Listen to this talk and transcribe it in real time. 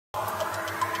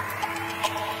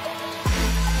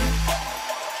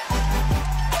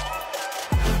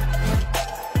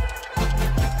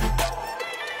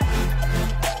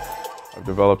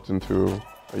developed into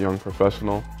a young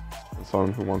professional and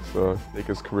someone who wants to take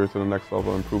his career to the next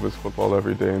level, improve his football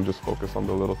every day, and just focus on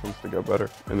the little things to get better.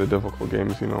 In the difficult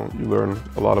games, you learn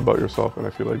a lot about yourself, and I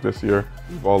feel like this year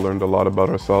we've all learned a lot about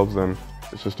ourselves, and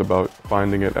it's just about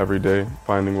finding it every day,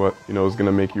 finding what is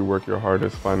going to make you work your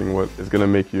hardest, finding what is going to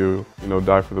make you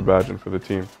die for the badge and for the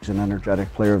team. He's an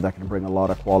energetic player that can bring a lot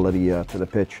of quality to the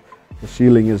pitch. The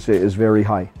ceiling is very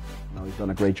high. He's done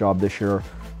a great job this year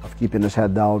of keeping his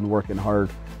head down, working hard,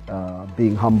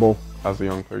 being humble. As a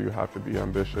young player, you have to be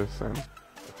ambitious, and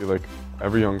I feel like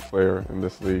every young player in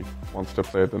this league wants to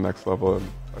play at the next level, and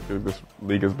I feel like this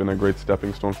league has been a great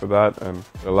stepping stone for that, and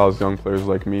it allows young players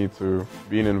like me to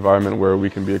be in an environment where we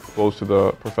can be exposed to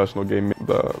the professional game.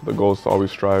 The goal is to always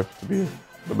strive to be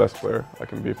the best player I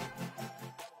can be.